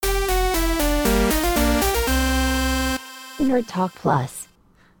Nerd Talk Plus.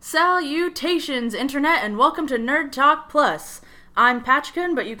 Salutations, Internet, and welcome to Nerd Talk Plus. I'm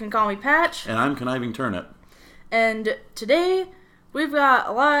Patchkin, but you can call me Patch. And I'm Conniving Turnip. And today, we've got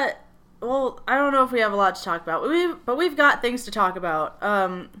a lot... Well, I don't know if we have a lot to talk about, but we've got things to talk about.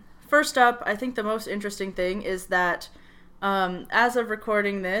 First up, I think the most interesting thing is that, as of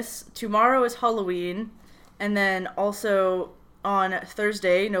recording this, tomorrow is Halloween, and then also on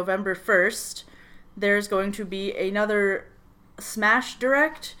Thursday, November 1st, there's going to be another Smash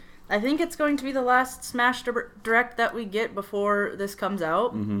Direct. I think it's going to be the last Smash Direct that we get before this comes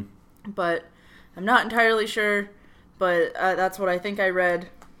out, but I'm not entirely sure, but that's what I think I read.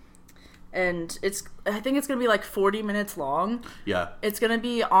 And I think it's going to be like 40 minutes long. Yeah. It's going to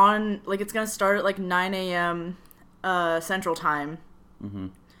be on, like, it's going to start at like 9 a.m. Central Time. Mm-hmm.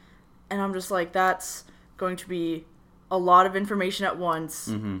 And I'm just like, that's going to be a lot of information at once.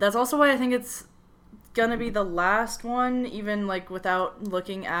 Mm-hmm. That's also why I think it's going to be the last one, even like without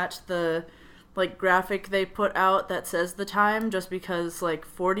looking at the like graphic they put out that says the time, just because like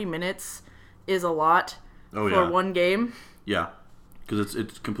 40 minutes is a lot for one game. Yeah. Because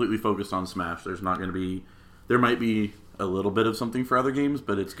it's completely focused on Smash. There's not going to be... There might be a little bit of something for other games,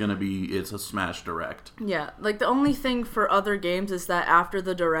 but it's a Smash Direct. Yeah, like the only thing for other games is that after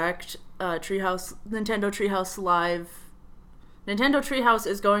the Direct, Nintendo Treehouse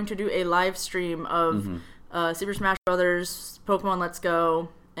is going to do a live stream of Super Smash Bros., Pokemon Let's Go,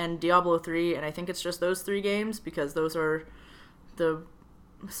 and Diablo 3, and I think it's just those three games, because those are the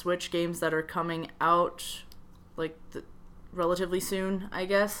Switch games that are coming out, like, relatively soon, I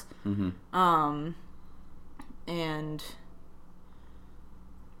guess. And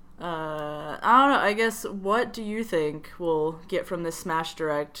I don't know, I guess, what do you think we'll get from this Smash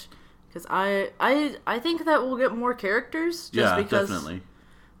Direct? Because I think that we'll get more characters, just because definitely.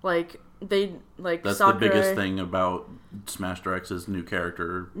 Like That's Sakurai, the biggest thing about Smash Directs is new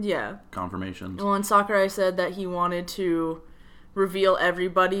character confirmations. Well, and Sakurai said that he wanted to reveal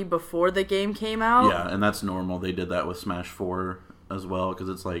everybody before the game came out. Yeah, and that's normal. They did that with Smash 4 as well, because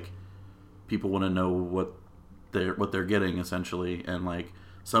it's like people want to know what they're getting, essentially, and like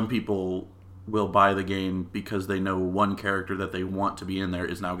some people will buy the game because they know one character that they want to be in there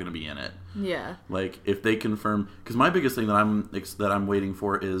is now going to be in it. Yeah. Like if they confirm, because my biggest thing that I'm waiting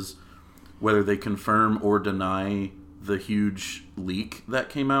for is whether they confirm or deny the huge leak that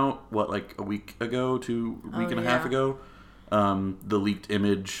came out like a week ago to a week and a half ago. The leaked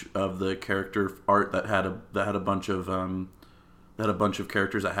image of the character art that had a bunch of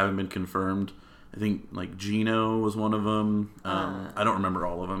characters that haven't been confirmed. I think like Geno was one of them. I don't remember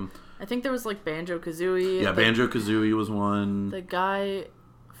all of them. I think there was like Banjo-Kazooie. Yeah, Banjo-Kazooie was one. The guy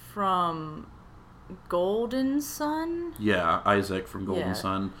from Golden Sun? Yeah, Isaac from Golden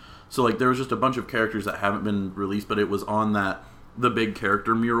Sun. So like there was just a bunch of characters that haven't been released, but it was on the big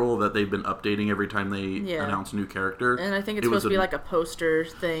character mural that they've been updating every time they announce a new character. And I think it's supposed to be like a poster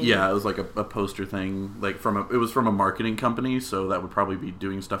thing. Yeah, it was like a poster thing, like it was from a marketing company, so that would probably be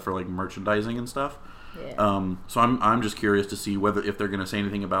doing stuff for like merchandising and stuff. Yeah. So I'm just curious to see if they're going to say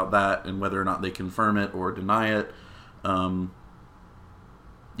anything about that and whether or not they confirm it or deny it.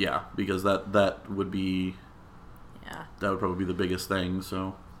 Yeah, because that would be that would probably be the biggest thing.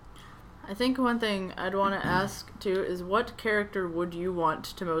 So I think one thing I'd want to ask too is, what character would you want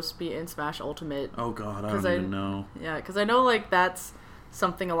to most be in Smash Ultimate? Oh God, I don't even know. Yeah, because I know like that's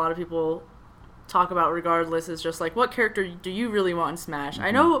something a lot of people talk about regardless, is just like, what character do you really want in Smash?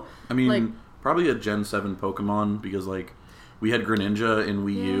 I know. I mean, like, probably a Gen 7 Pokemon, because like we had Greninja in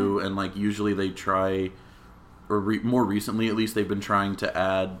Wii U, and like usually they try, or more recently at least, they've been trying to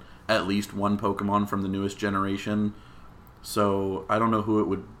add at least one Pokemon from the newest generation. So I don't know who it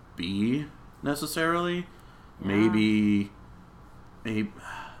would be necessarily. Maybe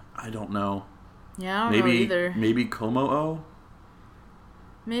I don't know. Yeah, I don't know either. Maybe Komo-O?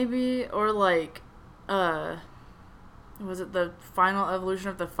 Maybe, or like was it the final evolution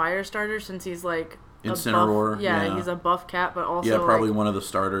of the Firestarter, since he's like Incineroar? He's a buff cat, but also probably like, one of the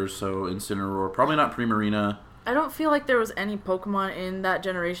starters, so Incineroar. Probably not Primarina. I don't feel like there was any Pokemon in that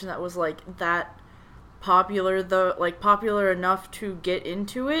generation that was like that popular, though, like popular enough to get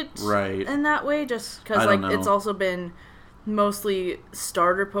into it, right? In that way, just because like it's also been mostly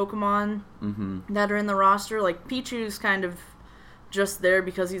starter Pokemon that are in the roster. Like Pichu's kind of just there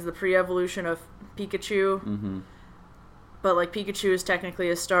because he's the pre-evolution of Pikachu, but like Pikachu is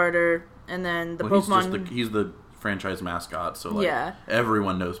technically a starter, and then the Pokemon he's the franchise mascot, so like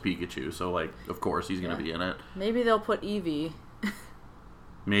everyone knows Pikachu, so like of course he's gonna be in it. Maybe they'll put Eevee.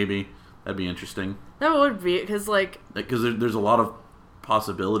 Maybe that'd be interesting. That would be, because there's a lot of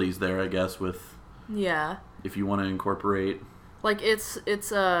possibilities there, I guess, with if you want to incorporate. Like, it's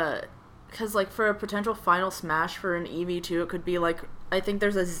because, like, for a potential final smash for an EV2, it could be, like, I think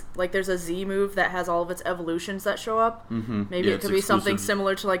there's a Z move that has all of its evolutions that show up. Mm-hmm. Maybe it could be something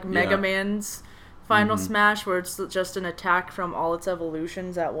similar to, like, Mega Man's final smash, where it's just an attack from all its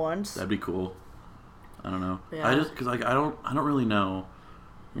evolutions at once. That'd be cool. I don't know. Yeah. Because, like, I don't really know.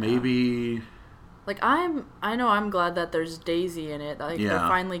 Maybe... Like, I know I'm glad that there's Daisy in it. Like, Yeah. they're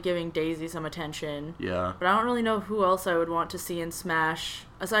finally giving Daisy some attention. Yeah. But I don't really know who else I would want to see in Smash.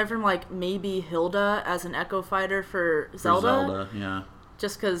 Aside from, like, maybe Hilda as an Echo Fighter for Zelda. Yeah.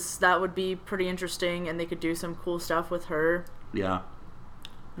 Just because that would be pretty interesting, and they could do some cool stuff with her. Yeah.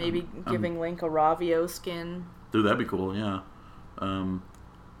 Maybe giving Link a Ravio skin. Dude, that'd be cool, yeah. I don't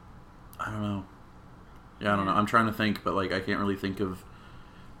know. Yeah, I don't know. I'm trying to think, but, like, I can't really think of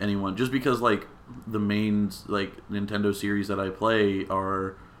anyone. Just because, like, the main, like, Nintendo series that I play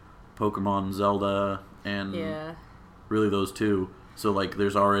are Pokemon, Zelda, and really those two. So, like,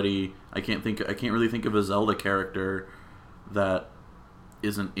 there's already... I can't really think of a Zelda character that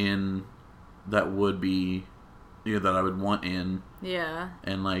isn't in... that would be... You know, that I would want in. Yeah.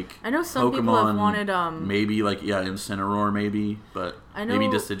 And, like, I know some Pokemon, people have wanted, maybe, like, Incineroar, maybe, but I know,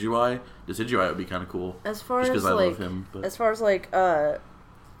 maybe Decidueye. Decidueye would be kind of cool. As far just as, because I like, love him. But. As far as, like,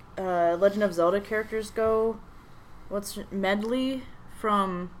 Legend of Zelda characters go, what's Medley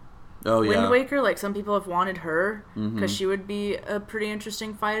from Wind Waker? Like, some people have wanted her, because she would be a pretty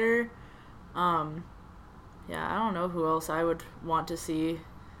interesting fighter. Yeah, I don't know who else I would want to see,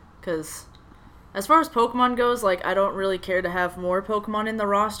 because... As far as Pokemon goes, like, I don't really care to have more Pokemon in the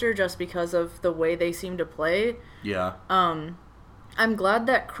roster just because of the way they seem to play. Yeah. I'm glad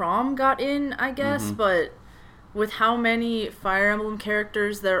that Chrom got in, I guess, but with how many Fire Emblem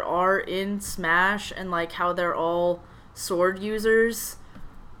characters there are in Smash and, like, how they're all sword users,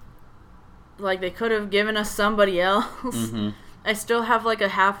 like, they could have given us somebody else. I still have, like, a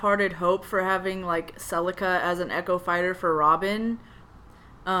half-hearted hope for having, like, Celica as an Echo Fighter for Robin.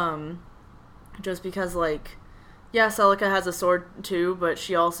 Just because, like, yeah, Celica has a sword too, but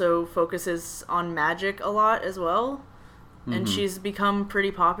she also focuses on magic a lot as well. And she's become pretty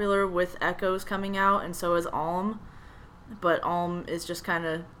popular with Echoes coming out, and so is Alm. But Alm is just kind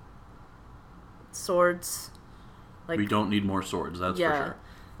of swords. Like, we don't need more swords, that's for sure.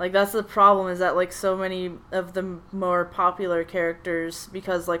 Like, that's the problem, is that, like, so many of the more popular characters,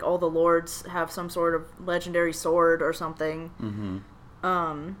 because, like, all the lords have some sort of legendary sword or something.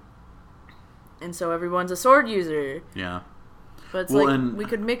 And so everyone's a sword user. Yeah. But it's we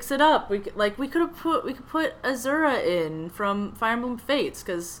could mix it up. We could put Azura in from Fire Emblem Fates,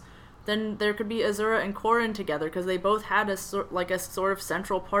 because then there could be Azura and Corrin together, because they both had a sort of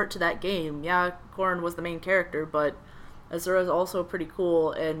central part to that game. Yeah, Corrin was the main character, but Azura is also pretty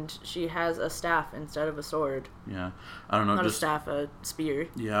cool, and she has a staff instead of a sword. Yeah, I don't know. Not a staff, a spear.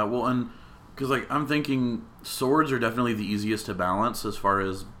 Yeah, well, and because, like, I'm thinking swords are definitely the easiest to balance as far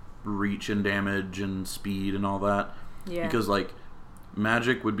as reach and damage and speed and all that. Yeah. Because, like,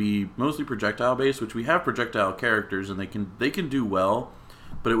 magic would be mostly projectile based, which we have projectile characters and they can do well,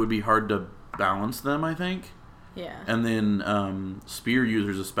 but it would be hard to balance them, I think. Yeah. And then spear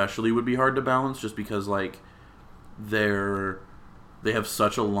users especially would be hard to balance, just because, like, they have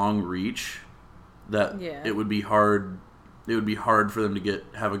such a long reach that it would be hard. It would be hard for them to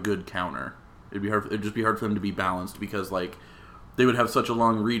have a good counter. It'd just be hard for them to be balanced, because, like, they would have such a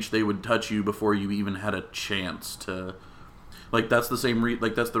long reach, they would touch you before you even had a chance to... Like, that's the same...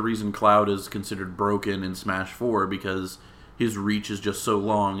 that's the reason Cloud is considered broken in Smash 4, because his reach is just so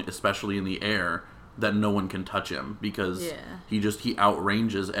long, especially in the air, that no one can touch him, because he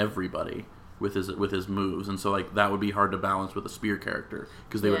outranges everybody with his moves. And so, like, that would be hard to balance with a spear character,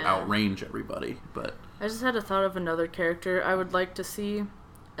 because they would outrange everybody. But I just had a thought of another character I would like to see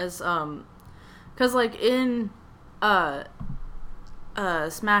as... Because, like, in...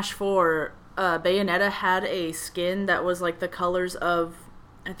 Smash 4, Bayonetta had a skin that was, like, the colors of,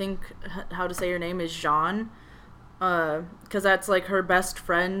 I think, how to say her name is Jeanne, because that's, like, her best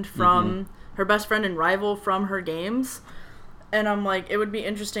friend from, her best friend and rival from her games, and I'm like, it would be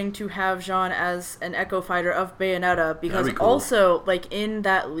interesting to have Jeanne as an Echo Fighter of Bayonetta, because also, like, in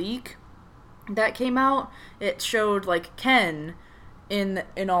that leak that came out, it showed, like, Ken in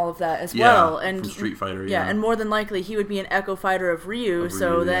all of that as well, and from Street Fighter, and more than likely he would be an Echo Fighter of Ryu.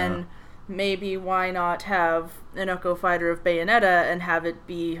 So then maybe why not have an Echo Fighter of Bayonetta and have it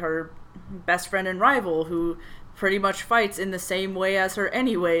be her best friend and rival, who pretty much fights in the same way as her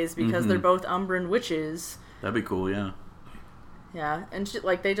anyways, because they're both Umbran witches. That'd be cool, yeah. Yeah, and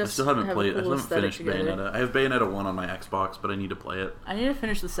they just I still haven't played. Cool I still haven't finished together. Bayonetta. I have Bayonetta 1 on my Xbox, but I need to play it. I need to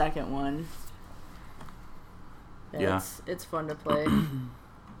finish the second one. Yeah. It's fun to play.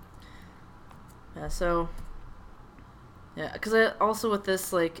 Yeah, so... Yeah, because also with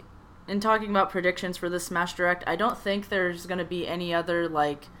this, like, in talking about predictions for this Smash Direct, I don't think there's going to be any other,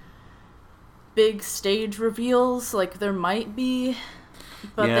 like, big stage reveals. Like, there might be,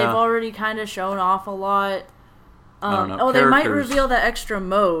 but they've already kind of shown off a lot. I don't know. They might reveal that extra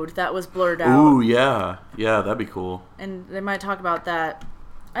mode that was blurred out. Ooh, yeah. Yeah, that'd be cool. And they might talk about that.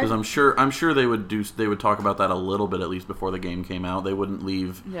 Because I'm sure they would talk about that a little bit at least before the game came out. They wouldn't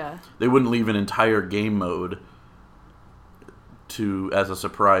leave an entire game mode as a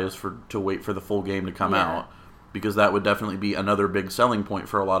surprise to wait for the full game to come out, because that would definitely be another big selling point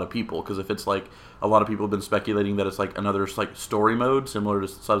for a lot of people. Because if it's like, a lot of people have been speculating that it's like another like story mode similar to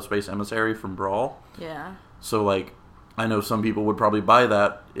Subspace Emissary from Brawl. Yeah. So like, I know some people would probably buy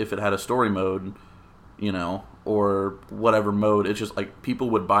that if it had a story mode, or whatever mode. It's just like people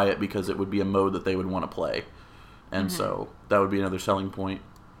would buy it because it would be a mode that they would want to play, and so that would be another selling point.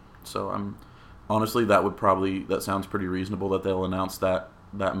 So honestly, that sounds pretty reasonable that they'll announce that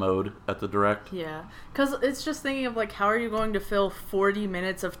mode at the Direct. Yeah, because it's just thinking of like, how are you going to fill 40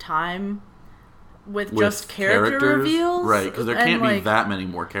 minutes of time with just character reveals? Right, because there can't be that many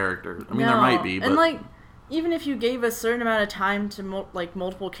more characters. I mean, there might be, but... And like, even if you gave a certain amount of time to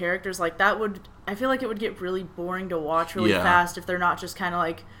multiple characters, like that I feel like it would get really boring to watch really fast if they're not just kind of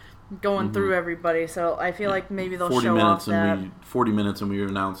like going through everybody. So I feel like maybe they'll show off that. 40 minutes and we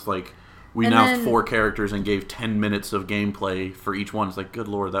announced like... We announced 4 characters and gave 10 minutes of gameplay for each one. It's like, good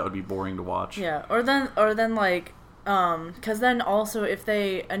lord, that would be boring to watch. Yeah, or then like, because then also if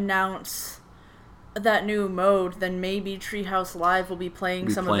they announce that new mode, then maybe Treehouse Live will be playing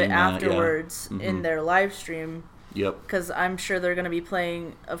some of it afterwards in their live stream. Yep. Because I'm sure they're going to be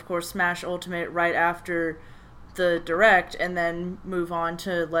playing, of course, Smash Ultimate right after the Direct, and then move on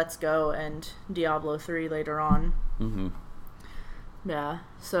to Let's Go and Diablo 3 later on. Mm-hmm. Yeah,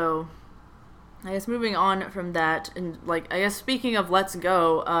 so... I guess moving on from that, and like, I guess speaking of Let's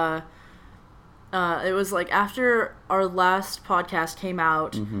Go, it was like after our last podcast came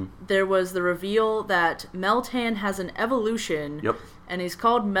out, there was the reveal that Meltan has an evolution. Yep. And he's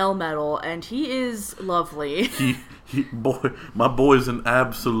called Melmetal, and he is lovely. My boy's an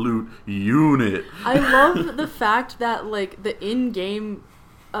absolute unit. I love the fact that like the in-game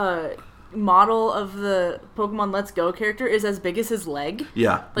model of the Pokemon Let's Go character is as big as his leg.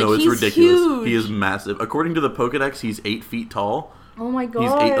 Yeah, like, no, it's ridiculous. Huge. He is massive. According to the Pokedex, he's 8 feet tall. Oh my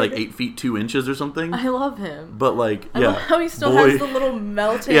god. He's 8 feet 2 inches or something. I love him. But like, I love how he still has the little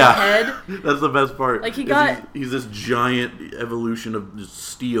Meltan head. That's the best part. Like he's this giant evolution of just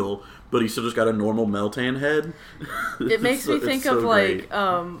steel, but he's still just got a normal Meltan head. It makes me think of like,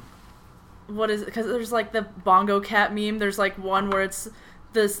 what is it? Because there's like the Bongo Cat meme. There's like one where it's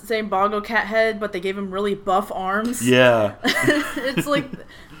the same Bongo Cat head, but they gave him really buff arms. Yeah. It's like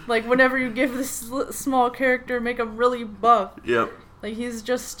whenever you give this small character, make him really buff. Yep. Like he's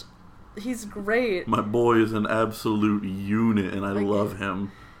great. My boy is an absolute unit, and I love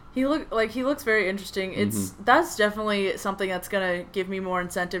him. He looks very interesting. That's definitely something that's gonna give me more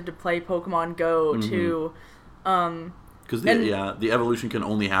incentive to play Pokemon Go too. Because the evolution can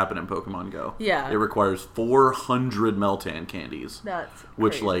only happen in Pokemon Go. Yeah. It requires 400 Meltan candies. That's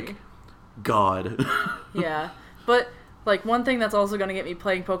which, crazy. like, God. Yeah. But, like, one thing that's also going to get me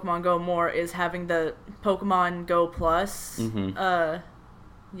playing Pokemon Go more is having the Pokemon Go Plus. Yeah.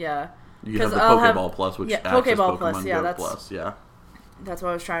 You have the Pokeball Plus, which acts as Pokemon Plus. Yeah, Go Plus. Yeah. That's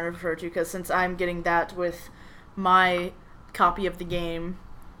what I was trying to refer to, because since I'm getting that with my copy of the game,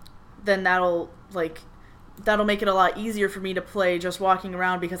 then that'll make it a lot easier for me to play just walking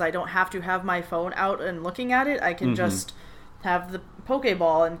around, because I don't have to have my phone out and looking at it. I can just have the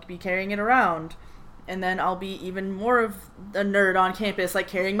Pokeball and be carrying it around. And then I'll be even more of a nerd on campus, like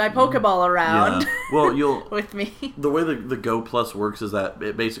carrying my Pokeball around. Yeah. Well, with me. The way the Go Plus works is that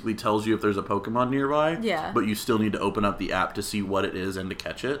it basically tells you if there's a Pokemon nearby. Yeah. But you still need to open up the app to see what it is and to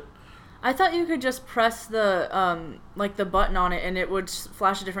catch it. I thought you could just press the the button on it and it would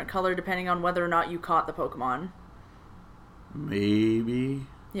flash a different color depending on whether or not you caught the Pokemon. Maybe.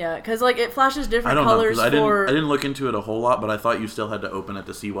 Yeah, because it flashes different colors. I for... didn't look into it a whole lot, but I thought you still had to open it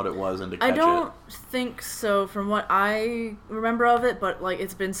to see what it was and to catch it. I don't think so, from what I remember of it, but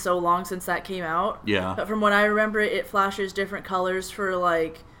it's been so long since that came out. Yeah. But from what I remember, it flashes different colors for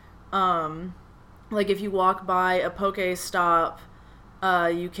if you walk by a Pokestop,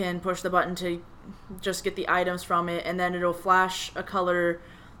 you can push the button to just get the items from it, and then it'll flash a color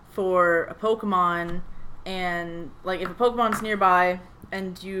for a Pokemon, and if a Pokemon's nearby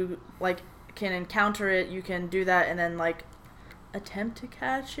and you can encounter it, you can do that, and then attempt to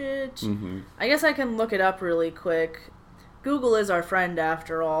catch it. Mm-hmm. I guess I can look it up really quick. Google is our friend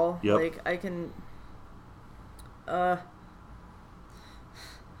after all. Yep. Like, I can...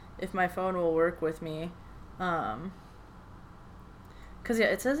 if my phone will work with me. Because, yeah,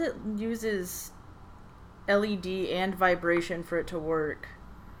 it says it uses LED and vibration for it to work.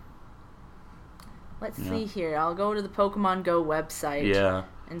 Let's see here. I'll go to the Pokemon Go website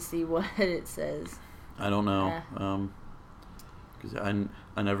and see what it says. I don't know. Because I don't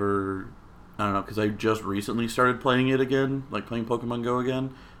know, because I just recently started playing it again, like playing Pokemon Go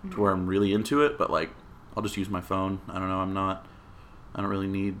again, to where I'm really into it, but like, I'll just use my phone. I don't know, I don't really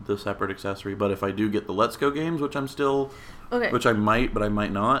need the separate accessory, but if I do get the Let's Go games, which I'm still, which I might, but I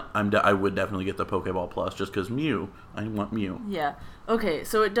might not, I would definitely get the Pokeball Plus, just because Mew, I want Mew. Yeah. Okay,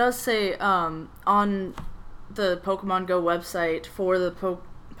 so it does say, on the Pokemon Go website for the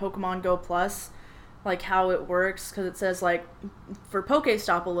Pokemon Go Plus, like how it works, because it says, like, for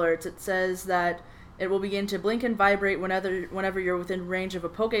Pokestop alerts, it says that it will begin to blink and vibrate whenever you're within range of a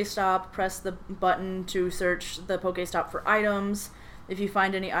Pokestop. Press the button to search the Pokestop for items. If you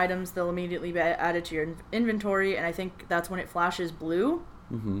find any items, they'll immediately be added to your inventory, and I think that's when it flashes blue.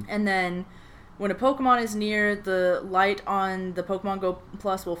 Mm-hmm. And then when a Pokemon is near, the light on the Pokemon Go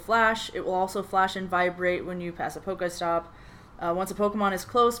Plus will flash. It will also flash and vibrate when you pass a Pokestop. Once a Pokemon is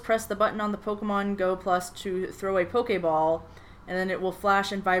close, press the button on the Pokemon Go Plus to throw a Pokeball, and then it will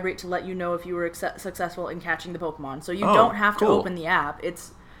flash and vibrate to let you know if you were successful in catching the Pokemon. So you don't have to open the app.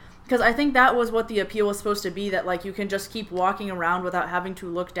 It's because I think that was what the appeal was supposed to be, that like you can just keep walking around without having to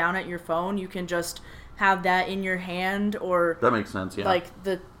look down at your phone. You can just have that in your hand, or that makes sense. Yeah, like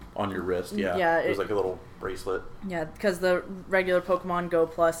on your wrist. Yeah, there's like a little bracelet. Yeah, because the regular Pokemon Go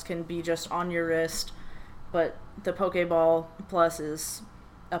Plus can be just on your wrist, but the Pokeball Plus is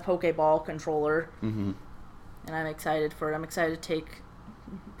a Pokeball controller. Mm-hmm. And I'm excited for it. I'm excited to take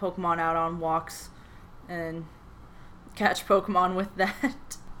Pokemon out on walks and catch Pokemon with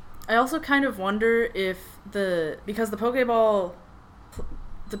that. I also kind of wonder if because the Pokeball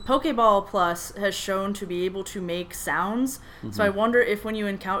Plus has shown to be able to make sounds, so I wonder if when you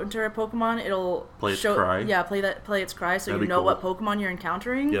encounter a Pokemon, it'll play its cry. Yeah, play its cry, so you know what Pokemon you're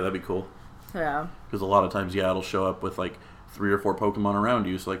encountering. Yeah, that'd be cool. Yeah. Because a lot of times, it'll show up with like 3 or 4 Pokemon around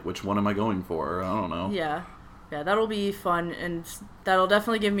you. So like, which one am I going for? I don't know. Yeah, that'll be fun, and that'll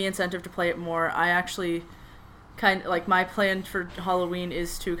definitely give me incentive to play it more. I actually my plan for Halloween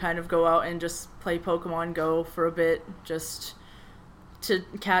is to kind of go out and just play Pokemon Go for a bit, just to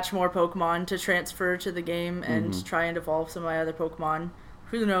catch more Pokemon to transfer to the game and try and evolve some of my other Pokemon.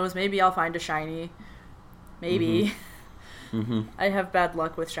 Who knows? Maybe I'll find a shiny. Maybe. Mm-hmm. I have bad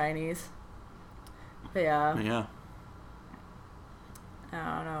luck with shinies. But yeah.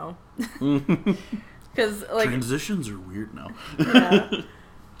 I don't know. Because like transitions are weird now.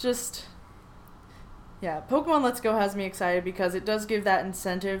 Pokemon Let's Go has me excited because it does give that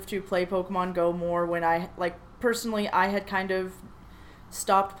incentive to play Pokemon Go more. When I personally I had kind of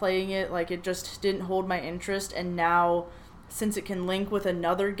stopped playing it, like it just didn't hold my interest, and now since it can link with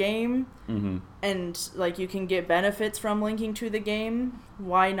another game and like you can get benefits from linking to the game,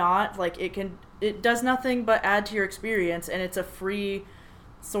 why not? Like it does nothing but add to your experience, and it's a free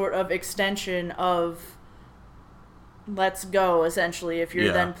sort of extension of Let's Go, essentially, if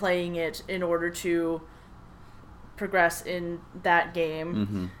you're then playing it in order to progress in that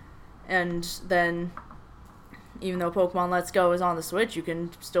game. And then even though Pokemon Let's Go is on the Switch, you can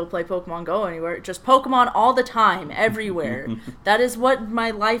still play Pokemon Go anywhere. Just Pokemon all the time, everywhere. That is what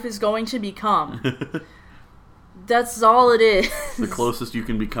my life is going to become. That's all it is. The closest you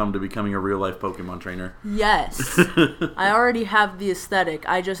can become to becoming a real-life Pokemon trainer. Yes. I already have the aesthetic.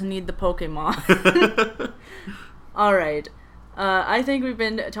 I just need the Pokemon. All right. I think we've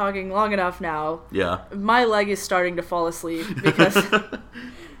been talking long enough now. Yeah. My leg is starting to fall asleep because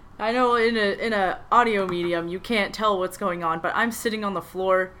I know in a audio medium you can't tell what's going on, but I'm sitting on the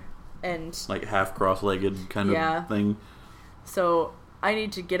floor and like half cross-legged kind of thing. So I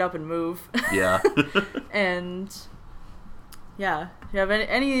need to get up and move. Yeah. And yeah, do you have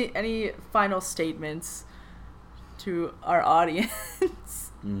any final statements to our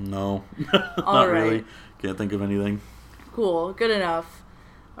audience? No. All Not right. really. Can't think of anything. Cool. Good enough.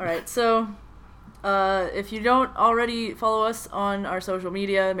 All right. So, if you don't already follow us on our social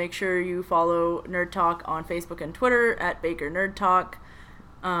media, make sure you follow Nerd Talk on Facebook and Twitter at Baker Nerd Talk.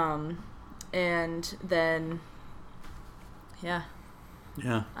 And then, yeah.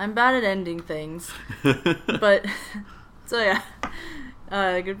 I'm bad at ending things. But, so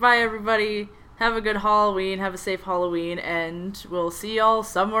yeah. Goodbye, everybody. Have a good Halloween. Have a safe Halloween. And we'll see y'all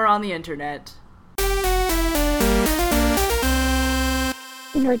somewhere on the internet.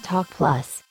 Nerd Talk Plus.